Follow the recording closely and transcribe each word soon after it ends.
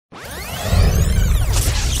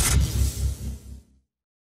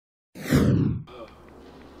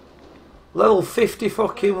Level 50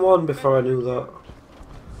 fucking one before I knew that.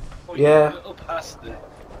 Oh, Yeah. you little bastard.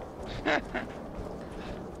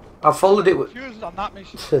 I followed it with... Confused on that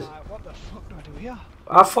mission. Like, what the fuck do I do here?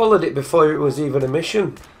 I followed it before it was even a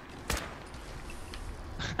mission.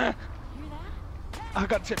 I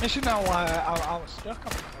got to mission now. I was stuck.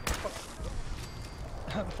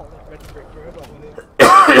 I'm following Red Brick Road over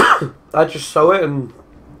there. I just saw it and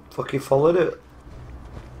fucking followed it.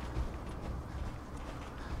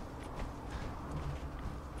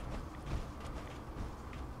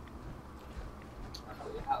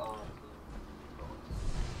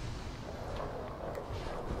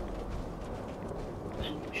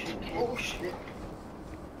 Oh shit.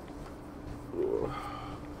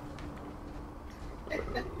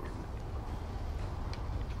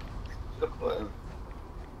 Look at him.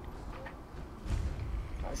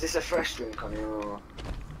 Is this a fresh drink on you or?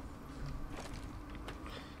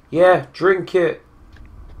 Yeah, drink it.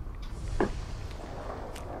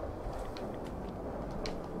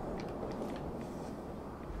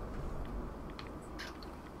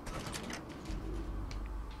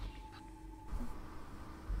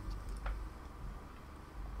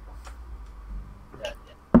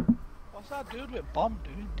 What's that dude with bomb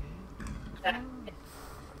doing, dude?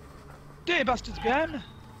 Dirty bastard's behind me.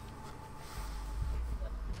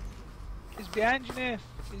 He's behind you, Nath.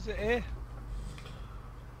 He's at A.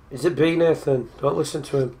 Is it B, Nathan? Don't listen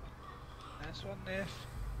to him. Nice one, Nath.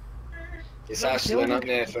 It's actually not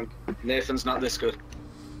Nathan. Nathan's not this good.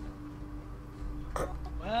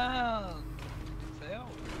 Well, fail.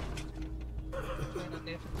 Playing on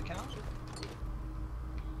Nathan's account.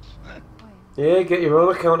 Yeah, get your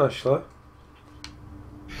own account, Ashley.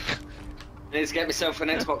 I need to get myself an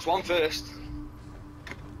Xbox One first.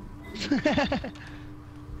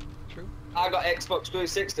 True. I got Xbox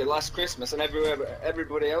 360 last Christmas and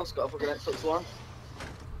everybody else got a fucking Xbox One.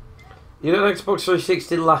 You got an Xbox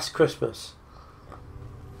 360 last Christmas?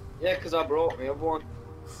 Yeah, because I brought me other one.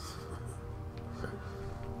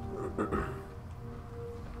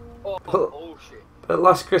 Oh shit. But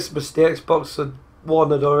last Christmas the Xbox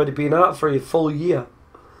One had already been out for a full year.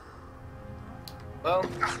 Well,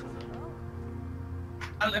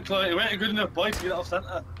 It weren't a good enough boy to get off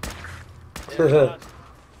centre.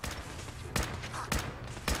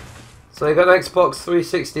 So you got an Xbox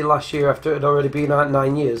 360 last year after it had already been out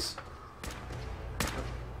 9 years.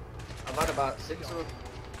 I've had about 6 of them.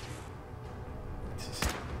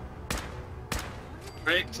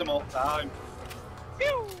 Breaks them all the time.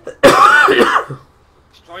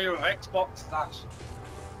 Destroy your Xbox stash.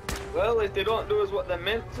 Well, if they don't do as what they're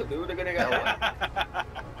meant to do, they're gonna get away.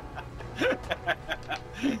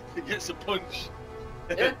 It gets a punch.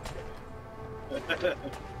 Yeah.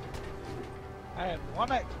 I had one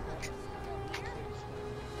Xbox.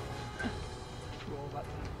 Roll that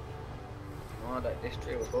down. Oh, that this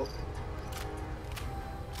tree will go.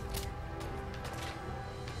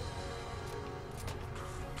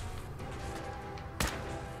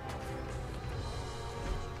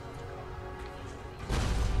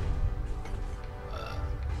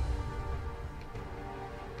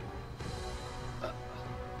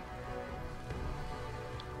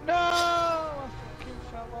 No! I fucking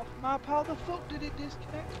fell off map. How the fuck did it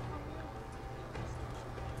disconnect from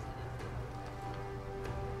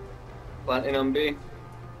Planting on B. me?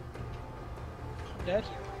 I'm dead.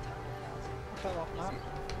 I fell off map.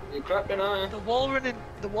 You crapping, are you? The wall running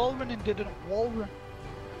didn't wall run.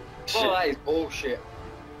 Oh, that is bullshit.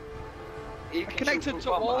 You I can connected shoot to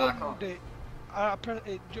from wall one, and but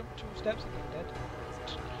it jumped 2 steps and I'm dead.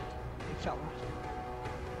 It fell off.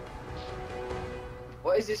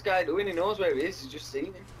 What is this guy doing? He knows where he is. He's just seen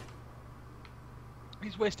him.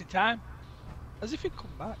 He's wasting time. As if he'd come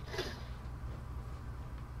back.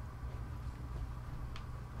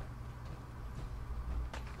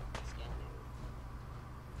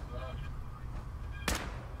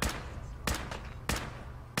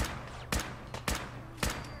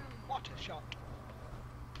 What a shot.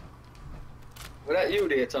 Was that you,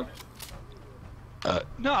 dear Tom?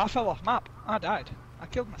 No, I fell off map. I died. I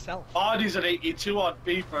killed myself. Hardy's an 82 on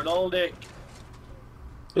B for an all day.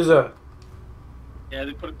 Is it? Yeah,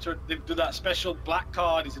 they do that special black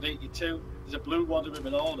card. He's an 82. There's a blue one of him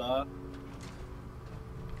in all now.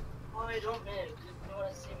 Oh, I don't know. You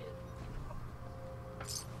want to see me?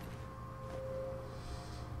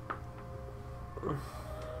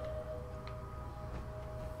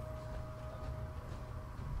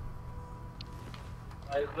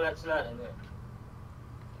 I'll put that tonight in there.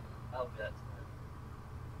 I'll put that tonight.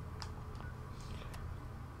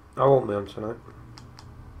 I won't be on tonight.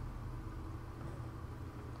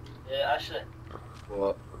 Yeah, Ashley.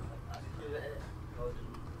 What?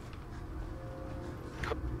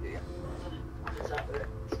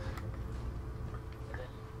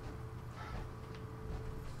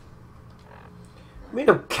 I mean,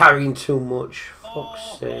 I'm carrying too much.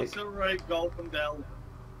 Fuck's sake. That's a right goal from Dell.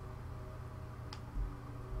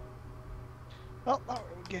 Well, that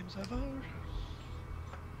game's over.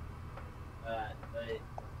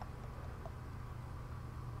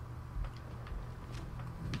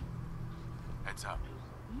 Heads up.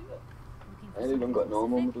 I ain't even got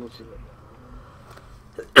normal models.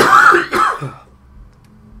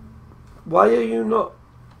 Why are you not?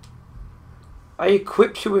 I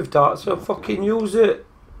equipped you with darts, so fucking use it.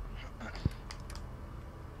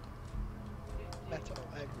 Metal,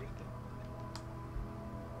 everything.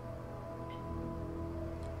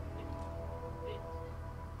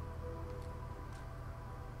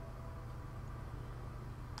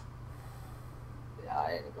 Yeah,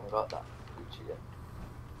 I ain't even got that Gucci yet.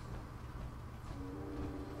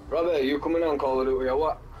 Robert, you coming on Call of Duty or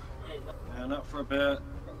what? Yeah, not for a bit. Got a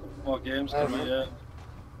couple more games coming yet.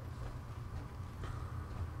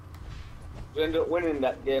 We ended up winning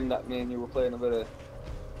that game that me and you were playing over there.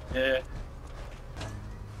 Yeah.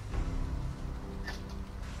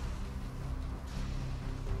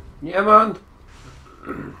 Yeah, man.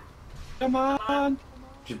 Come on.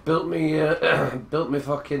 Just built me, built me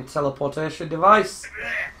fucking teleportation device.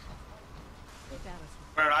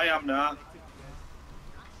 Where I am now.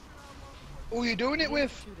 Who are you doing it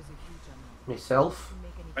with? Myself.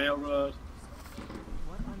 Railroad.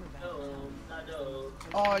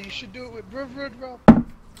 Oh, you should do it with Brotherhood, Rob.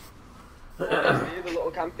 The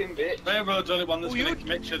little camping bitch. Railroad's the only one that's going to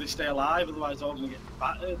make sure they stay alive, otherwise they're all going to get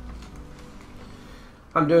battered.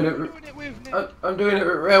 I'm doing it. I'm doing it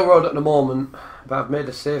with Railroad at the moment, but I've made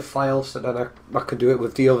a save file so then I can do it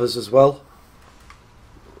with the others as well.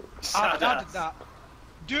 I did that.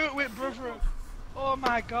 Do it with Brotherhood. Oh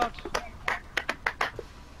my god. A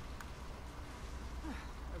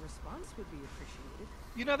response would be appreciated.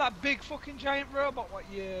 You know that big fucking giant robot what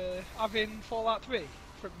you have in Fallout 3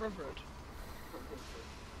 from Brotherhood?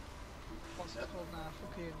 What's it called now?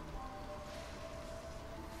 Fucking...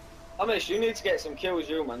 Amish, you need to get some kills,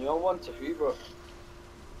 you man. You're 1 to 3, bro.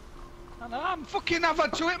 I know, I've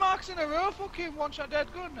had 2 hit marks in a row. Fucking one shot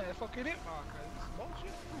dead gun. Fucking hit marker. This is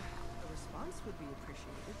bullshit. A response would be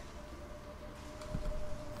appreciated.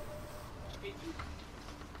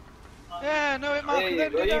 Yeah, no hit marker. Hey,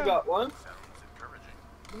 well, you got one.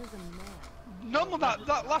 There's a man None of that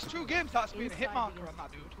last 2 games that's been a hit inside marker the on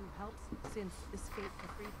that dude. Institute who helps synths escape to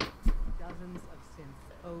freedom. Dozens of synths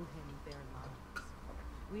owe him their lives.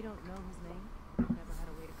 We don't know his name, never had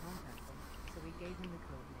a way to contact him, so we gave him the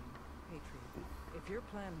code name, Patriot. If your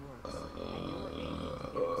plan works, and you're able to get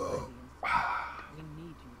inside the Institute, we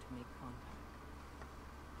need you to make contact.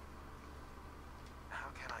 How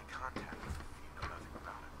can I contact him if you know nothing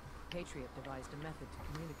about him? Patriot devised a method to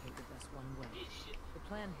communicate with us one way. The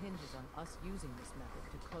plan hinges on us using this method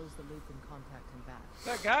to close the loop and contact him back.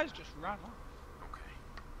 That guy's just ran off. Okay.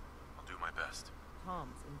 I'll do my best.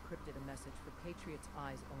 Tom's encrypted a message for Patriot's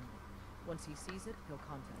eyes only. Once he sees it, he'll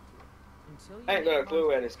contact you. Until you I ain't got a clue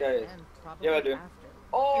where this guy is. and probably Yeah, I do. after,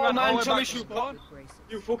 Oh You ran all man, the way Tommy, back to you spawn? graces.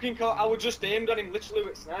 you fucking caught. I was just aimed on him, literally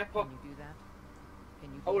with sniper. Can you do that?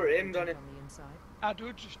 Can you I were be aimed on agent him. on the inside? Our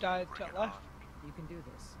dude just died to the left. You can do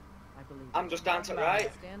this. I believe I'm you. just down to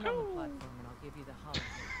right. Stand on the platform and I'll give you the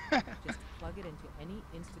hologram. Just plug it into any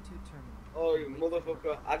Institute terminal. Oh, you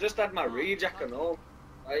motherfucker! I just had my rejack and all.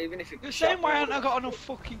 Even if you. The same way I haven't got enough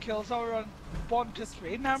fucking kills. I were on 1 to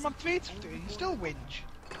 3, now I'm on 3 to 3. You still whinge.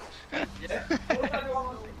 Yeah.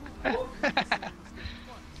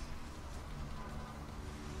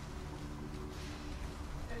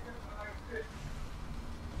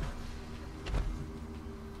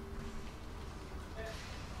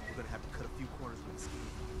 We're gonna have to cut a few corners with this scheme.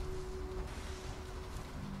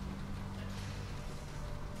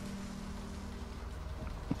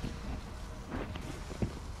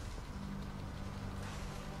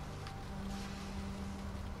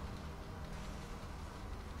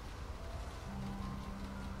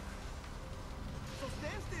 So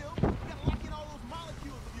stand still. We gotta lock in all those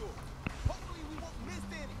molecules of yours. Hopefully we won't miss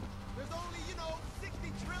any. There's only,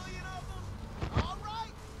 60 trillion of them. All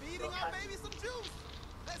right, feeding our baby some juice.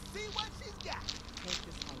 Let's see what she's got. Take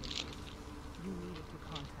this hologram. You needed to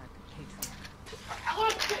contact Patriot.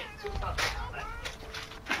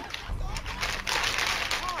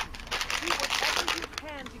 Do whatever you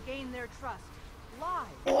can to gain their trust. Lie.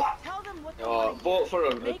 Tell them what they Oh, want to vote for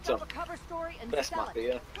him. Make It's up a a cover story and best sell map it.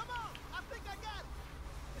 here. Come on, I think I got it.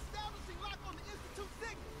 Establishing lock on the Institute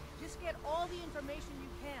signal. Just get all the information you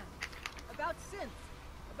can. About synths.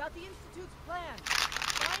 About the Institute's plan.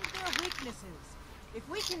 Find their weaknesses. If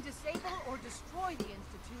we can disable or destroy the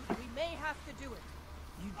Institute, we may have to do it.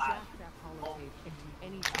 You jack that holotape into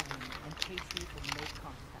any time, and Patriot will make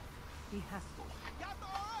contact. He has to. Got the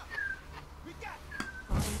RF! We got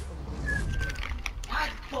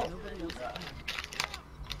Find a way to save him.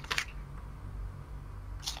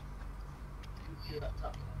 Nobody else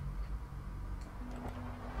can.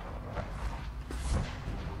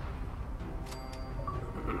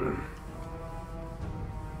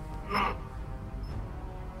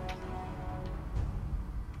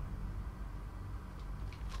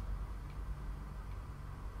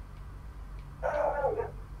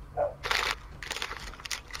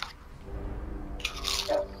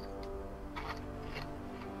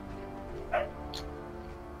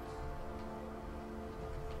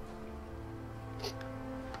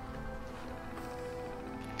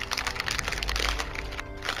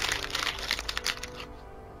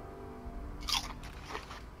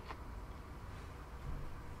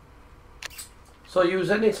 So I use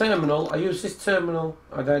any terminal, I use this terminal,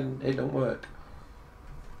 and then it don't work.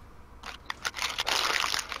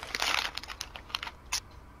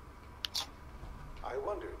 I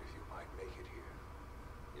wondered if you might make it here.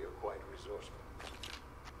 You're quite resourceful.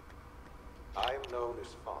 I'm known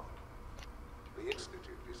as Father. The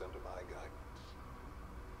Institute is under my guidance.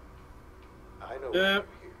 I know why you're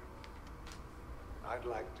here. I'd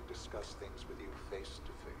like to discuss things with you face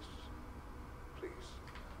to face. Please,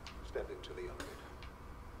 step into the elevator.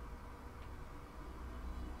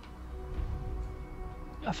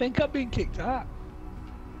 I think I'm being kicked out.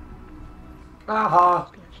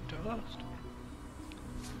 Aha!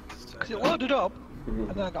 Because it loaded up, and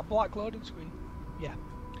then I got black loading screen. Yeah.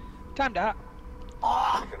 Timed out.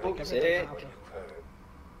 Oops, eh? When you've heard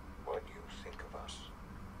what you think of us,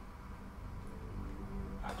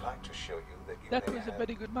 I'd like to show you that you That may was a have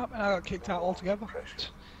very good map, and I got kicked out altogether. pressure.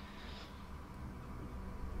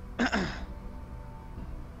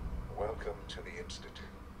 Welcome to the Institute.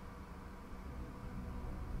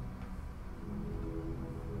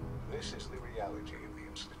 This is the reality of the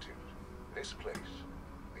Institute. This place,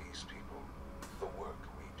 these people, the work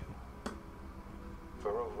we do. For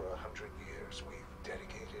over 100 years, we've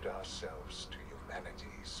dedicated ourselves to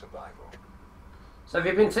humanity's survival. So have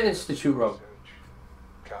you been to Institute, Rob? Research,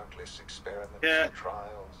 countless experiments Yeah. and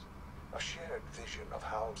trials, a shared vision of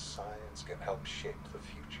how science can help shape the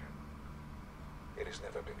future. It has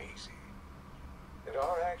never been easy, and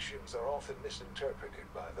our actions are often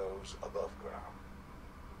misinterpreted by those above ground.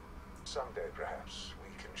 Someday, perhaps, we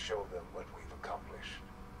can show them what we've accomplished.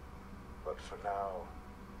 But for now,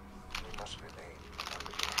 we must remain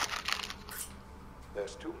underground.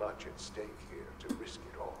 There's too much at stake here to risk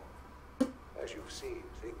it all. As you've seen,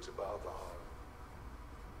 things above are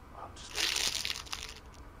unstable.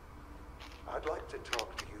 I'd like to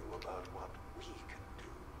talk to you about what we can do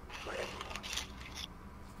for everyone.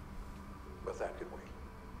 But that can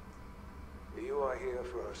wait. You are here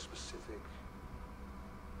for a specific,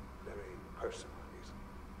 very personal reason.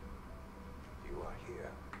 You are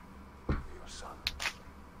here for your son.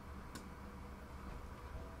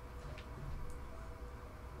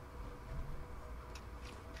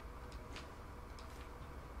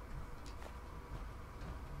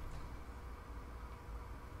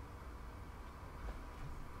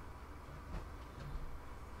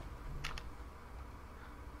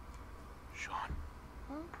 Sean,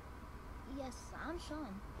 Huh? Yes, I'm Sean.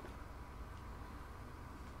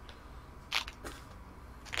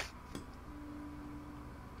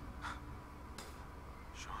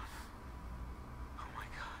 Sean. Oh my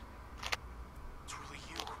God. It's really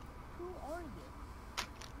you. Who are you?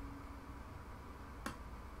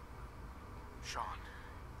 Sean,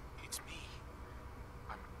 it's me.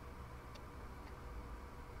 I'm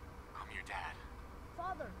your dad.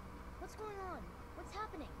 Father, what's going on? What's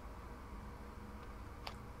happening?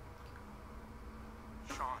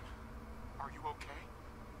 Sean, are you okay?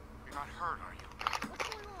 You're not hurt, are you? What's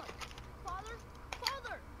going on? Father?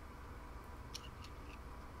 Father!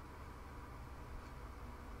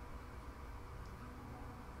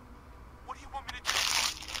 What do you want me to do?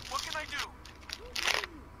 What can I do? Who are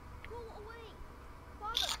you? Go away!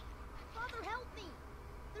 Father! Father, help me!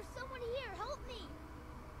 There's someone here! Help me!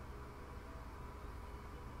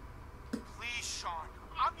 Please, Sean.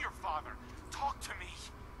 I'm your father. Talk to me.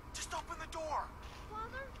 Just open the door.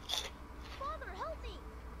 Father? Father, help me!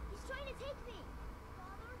 He's trying to take me!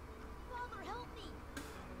 Father? Father, help me!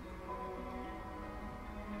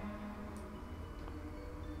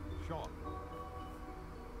 Sean.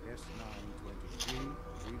 S923,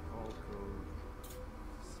 recall code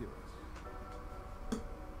Cirrus.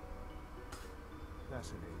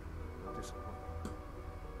 Fascinating, but disappointing.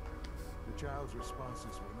 The child's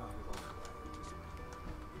responses were not at all what I anticipated.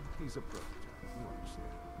 He's a prototype, you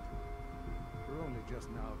understand. We're only just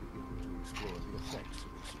now beginning to explore the effects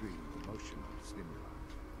of extreme emotional stimuli.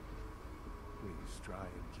 Please try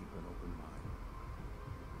and keep an open mind.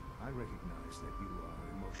 I recognize that you are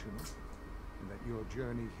emotional, and that your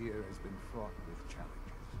journey here has been fraught with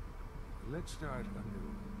challenges. Let's start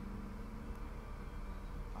anew.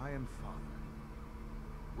 I am Father.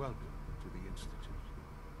 Welcome to the Institute.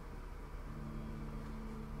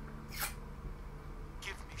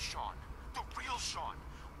 Give me Sean. The real Sean.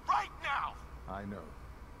 Right now! I know.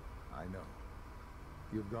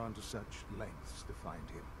 You've gone to such lengths to find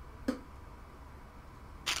him.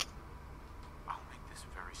 I'll make this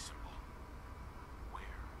very simple. Where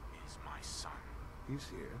is my son? He's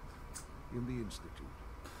here, in the Institute.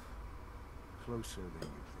 Closer than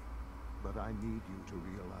you think. But I need you to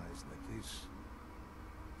realize that this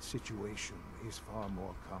situation is far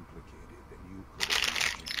more complicated than you could have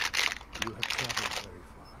imagined. You have traveled very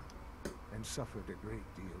far, and suffered a great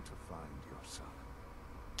deal to find your son.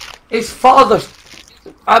 His father.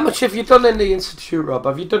 How much have you done in the Institute, Rob?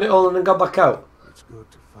 Have you done it all and then gone back out? It's good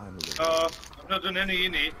to finally. I've not done any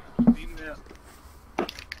in it. Been there.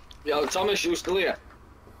 Yo, Thomas, you still here?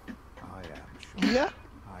 I am sure. Yeah.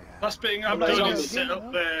 I am. Last thing I've done is set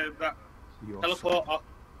up that Your teleporter. son.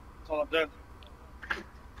 That's all I've done.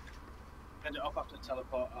 End it off after the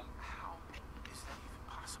teleporter. How is that even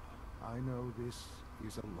possible? I know this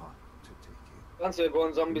is a lot to take in. Fancy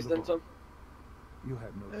going zombies then, Tom? You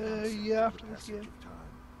had no concept yeah, of after the this passage game. of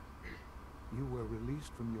time. You were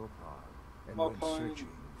released from your pod and More went coin. searching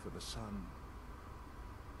for the son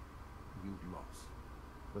you'd lost.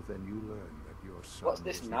 But then you learned that your son What's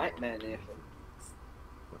this was nightmare, not Nathan?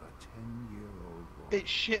 but a 10-year-old boy. It's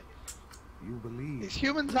shit. You believe It's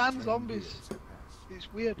humans that and 10 zombies. years have passed.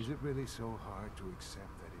 It's weird. Is it really so hard to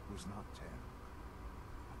accept that it was not 10,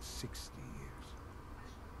 but 60 years?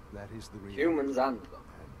 That is the reality. Humans and.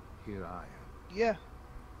 And here I am, Yeah.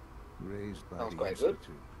 raised by Sounds the quite good.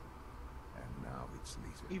 Institute, and now its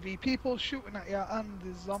leader. EV people shooting at you and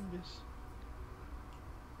there's zombies.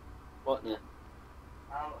 What now?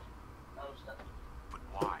 But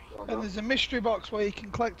why? And there's a mystery box where you can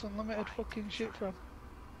collect unlimited fucking shit from.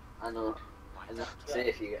 I know. And that's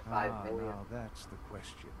safe, you get 5 million Now that's the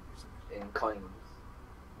question, isn't it? in coins.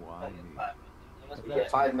 Why me? You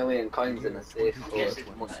get 5 million coins in a safe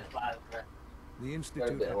for money. The Got a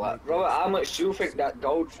Institute bit had of luck. made Robert, how those much do you think that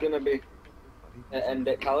gold's gonna be but it at was end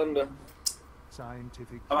of calendar?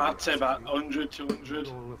 Scientific I'd say about curiosity 100, 200. and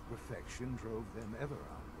goal of perfection drove them ever onward.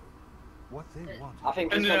 What they wanted. I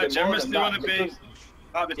think And it's gonna be more generous than they want that to be. because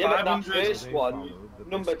That'd be yeah, but that 500. first one,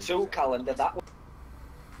 number 2 calendar, that one.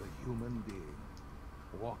 The human being,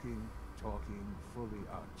 walking, talking, fully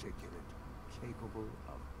articulate, capable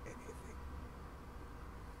of anything.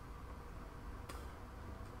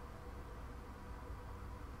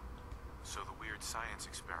 So the weird science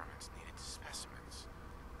experiments needed specimens.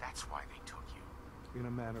 That's why they took you. In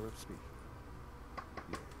a manner of speaking.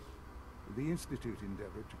 Yes. The Institute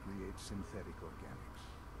endeavored to create synthetic organics.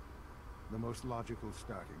 The most logical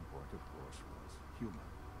starting point, of course, was human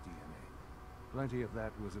DNA. Plenty of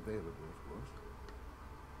that was available, of course.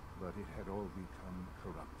 But it had all become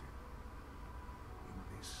corrupted. In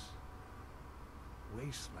this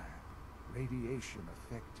wasteland, radiation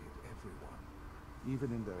affected everyone.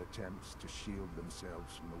 Even in their attempts to shield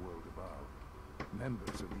themselves from the world above,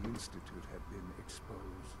 members of the Institute had been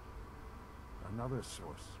exposed. Another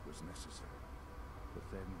source was necessary. But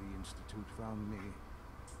then the Institute found me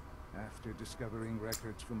after discovering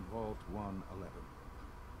records from Vault 111.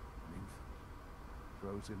 An infant,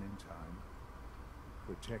 frozen in time,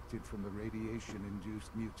 protected from the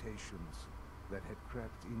radiation-induced mutations that had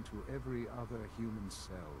crept into every other human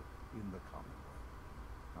cell in the Commonwealth.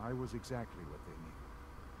 I was exactly what they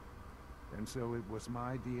needed. And so it was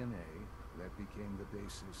my DNA that became the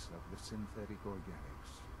basis of the synthetic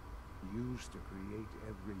organics used to create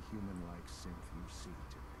every human-like synth you see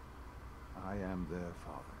today. I am their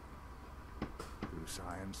father. Through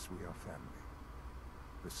science, we are family.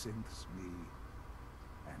 The synths, me,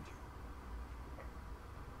 and you.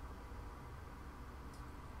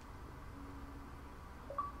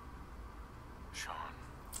 Sean.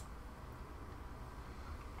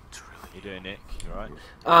 It's really You doing, Nick? You alright?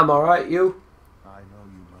 I'm alright, you? I know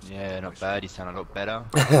you must. Yeah, not bad. You sound a lot better.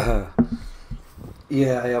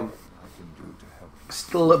 Yeah, I am. I can do to help you.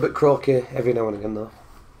 Still a little bit croaky every now and again, though.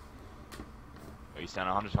 You sound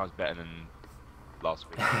 100 times better than last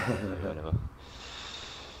week. Whatever.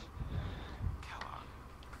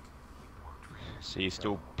 So you're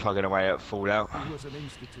still plugging away at Fallout? It was an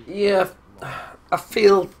institute. Yeah, I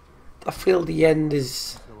feel I feel the end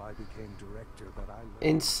is Until I became director that I learned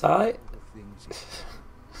in sight. all the things he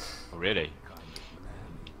Oh, really? kind of man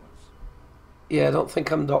he was. Yeah, I don't think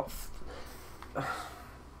I'm not.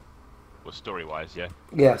 Well, story-wise, yeah.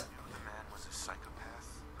 Yeah. The man was a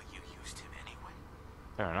psychopath, but you used him anyway.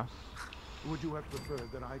 Fair enough. Would you have preferred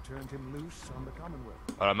that I turned him loose on the Commonwealth?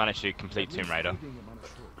 Well, I managed to complete Tomb Raider Leading him on a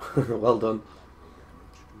short Well done.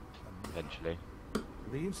 eventually.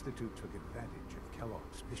 The Institute took advantage of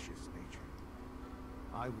Kellogg's vicious nature.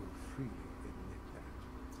 I will freely admit that.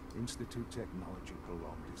 Institute technology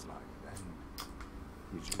prolonged his life, and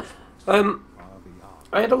his usefulness far beyond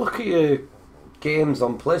I had a look at your games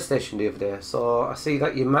on PlayStation the other day, so I see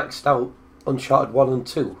that you maxed out Uncharted 1 and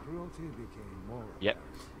 2. cruelty became more Yep.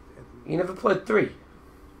 apparent with every You never played 3? I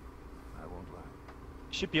won't lie.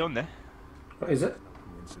 Should be on there. What is it? No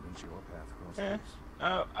coincidence your path crossed Yeah. this.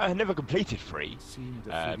 I never completed 3, Seemed a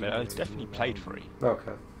but I fleeting definitely day played around 3. you.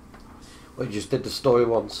 Okay. Well, you just did the story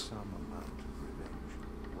once. Some amount of revenge.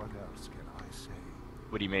 What else can I say?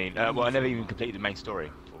 What do you mean? Well, I never even completed the main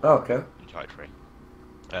story for Oh, okay. Uncharted 3.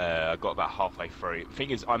 I got about halfway through. Thing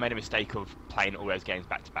is, I made a mistake of playing all those games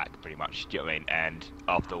back to back, pretty much. Do you know what I mean? And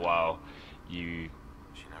after a while, you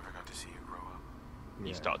She never got to see you grow up.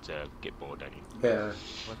 Yeah. start to get bored, don't you? Yeah.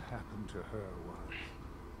 What happened to her was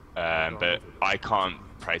But I can't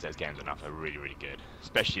praise those games enough. They're really, really good.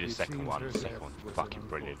 Especially the it second seems one. her The second death one's was fucking an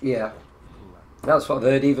brilliant. Yeah. That's what I've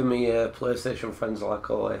heard. Even me PlayStation friends are like,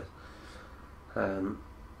 oh,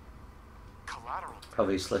 Collateral.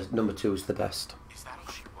 obviously number 2 is the best. Is that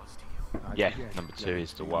all she was to you? Yeah, number 2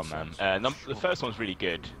 is the one, man. The first one's really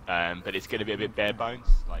good, but it's going to be a bit bare bones.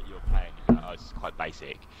 Like you're playing, it's quite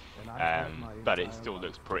basic, but it still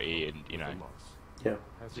looks pretty, and you know, Yeah.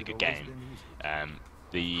 it's a good game.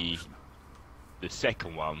 The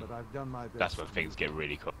second one, that's when things get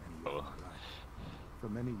really cool. For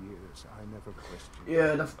many years, I never questioned.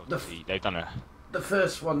 Yeah, Obviously, they've done the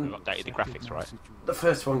first one. they've updated the graphics, right? The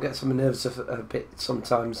first one gets on my nerves a bit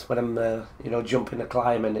sometimes when I'm, jumping a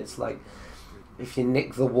climb, and it's like, if you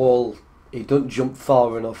nick the wall, it doesn't jump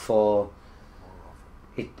far enough, or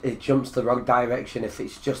it jumps the wrong direction. If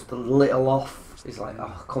it's just a little off, it's like,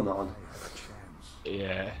 oh, come on.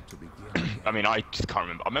 Yeah. I mean, I just can't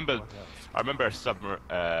remember. I remember a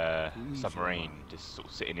submarine just sort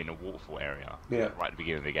of sitting in a waterfall area, Yeah. right at the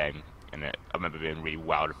beginning of the game, and I remember being really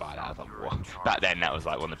wowed by that. I was like, what? Back then, that was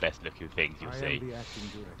like one of the best looking things you'll I see. am the acting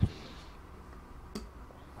director.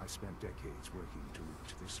 I spent decades working to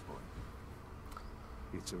reach this point.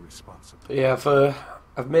 It's a responsibility. Yeah,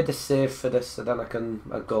 I've made a save for this, so then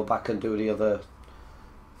I'll go back and do the other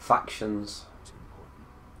factions.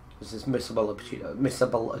 This is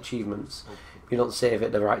missable achievements. If you don't save it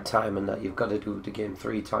at the right time, and that you've got to do the game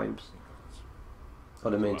 3 times.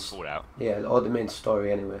 Or the main, Fallout. yeah, or the main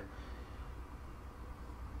story anyway.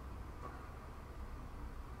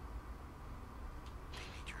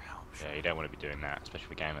 Yeah, you don't want to be doing that, especially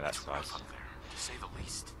for a game of that size. To say the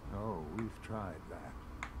least. Oh, we've tried that.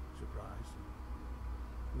 Surprise.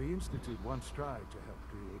 The Institute once tried to help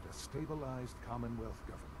create a stabilized Commonwealth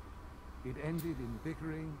government. It ended in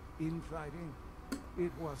bickering, infighting.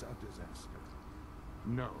 It was a disaster.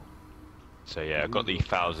 No. So yeah, I got the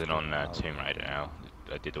 1000 on Tomb Raider now.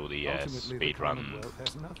 I did all the Ultimately, speed the run, Commonwealth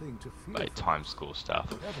has nothing to fear like from time us. score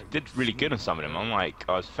stuff. Whatever Did you really see good on some of them. I'm like,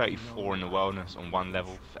 I was 34 in the wellness on one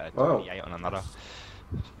level, Wow. 28 on another.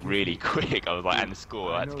 Really quick. I was like, and the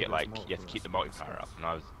score, I had to get like, you had to keep the multiplayer up, and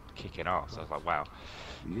I was kicking ass. I was like, wow.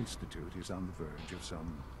 The Institute is on the verge of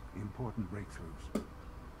some important breakthroughs.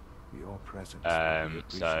 Your presence.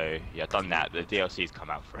 So yeah, I've done that. The DLC's come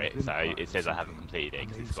out for it, so it says I haven't completed it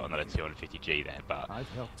because it's got another 250G there, but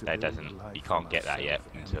that doesn't. You can't get that yet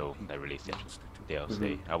until they release it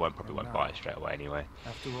DLC. I probably won't buy it straight away anyway.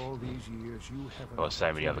 After all these years, you have I've got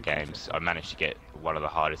so many other games. I managed to get one of the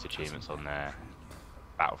hardest achievements on there,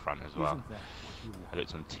 Battlefront as well. I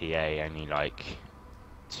looked on TA, only like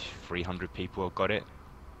 300 people have got it.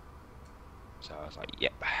 So I was like,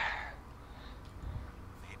 yep.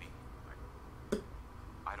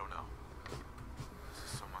 I don't know. This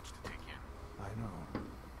is so much to take in. I know.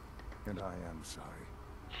 And I am sorry.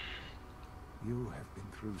 You have been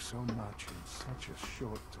through so much in such a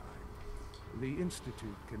short time. The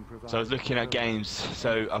Institute can provide... So I was looking at games,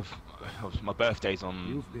 so my birthday's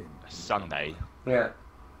on Sunday. Yeah.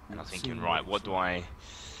 And I was thinking, right, what do I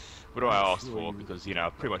ask for? Because, you know,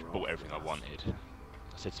 I've pretty much bought everything I wanted. I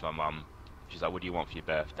said to my mum, she's like, what do you want for your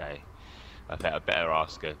birthday? I thought I'd better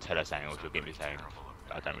ask her, tell her something, or she'll give me something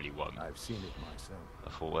I don't really want. I've seen it myself. I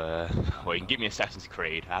thought, well, you can give me Assassin's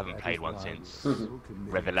Creed. I haven't played one since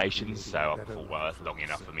Revelations, so I thought, well, that's long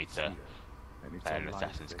enough for me to playing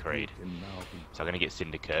Assassin's Creed. So I'm gonna get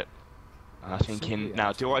Syndicate. And I'm thinking,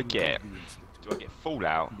 now do I get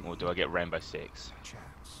Fallout or do I get Rainbow Six?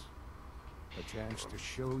 A chance to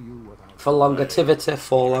show you what our For longevity,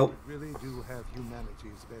 Fallout. really do have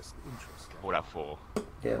humanity's best interest. Fallout 4.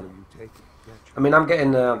 Yeah. Will you take it? Gotcha. I mean, I'm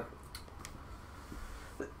getting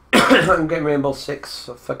I'm getting Rainbow Six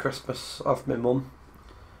for Christmas off my mum.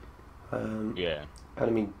 Yeah. And I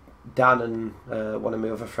mean, Dan and one of my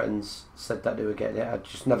other friends said that they were getting it. I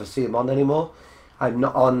just never see them on anymore. I'm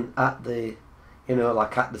not on at the,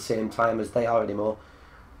 like at the same time as they are anymore.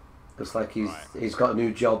 It's like he's got a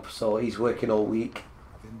new job, so he's working all week.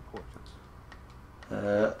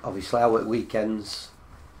 Obviously, I work weekends.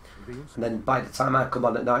 And then by the time I come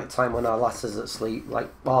on at night time when our lass is at sleep, like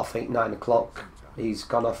 8:30, 9 o'clock, he's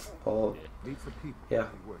gone off. Or yeah,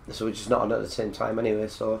 so we're just not on at the same time anyway.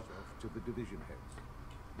 So. To the division heads,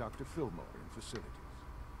 Dr. Fillmore in facilities.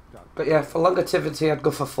 But yeah, for longevity, I'd go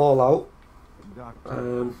for Fallout.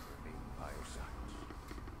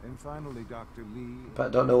 And finally, Dr. Lee. But I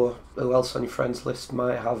don't know who else on your friends list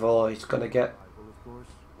might have, or he's gonna get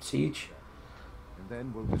Siege. And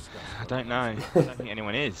then we'll discuss. I don't know. I don't think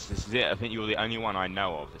anyone is. This is it. I think you're the only one I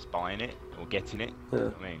know of that's buying it or getting it. Yeah.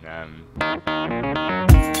 I mean,